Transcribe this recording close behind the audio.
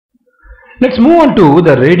Let's move on to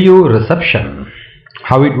the radio reception,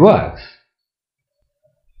 how it works.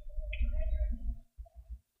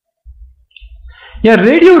 A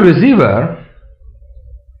radio receiver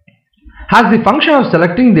has the function of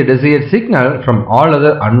selecting the desired signal from all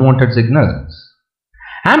other unwanted signals,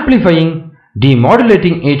 amplifying,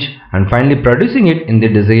 demodulating it, and finally producing it in the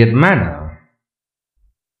desired manner.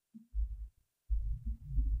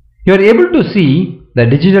 You are able to see the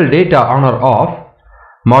digital data on or off,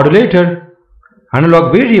 modulated,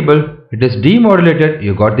 analog variable, it is demodulated,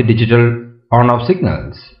 you got the digital on-off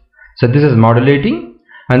signals. So this is modulating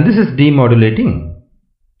and this is demodulating.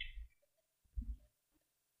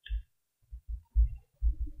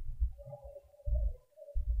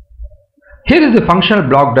 Here is the functional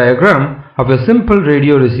block diagram of a simple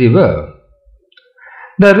radio receiver.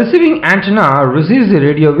 The receiving antenna receives the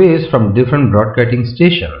radio waves from different broadcasting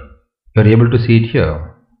stations. You are able to see it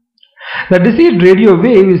here. The desired radio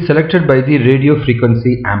wave is selected by the radio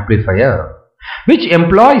frequency amplifier, which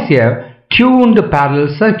employs a tuned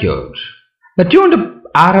parallel circuit. The tuned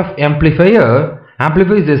RF amplifier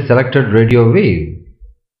amplifies the selected radio wave.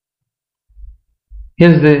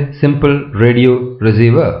 Here is the simple radio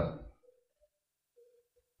receiver.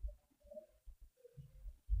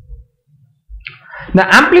 The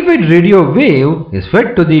amplified radio wave is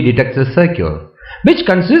fed to the detector circuit, which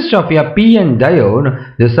consists of a PN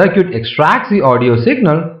diode. The circuit extracts the audio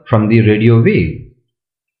signal from the radio wave.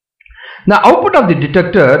 The output of the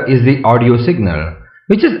detector is the audio signal,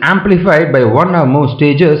 which is amplified by one or more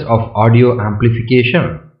stages of audio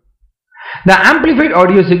amplification. The amplified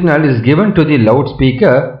audio signal is given to the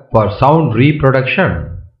loudspeaker for sound reproduction.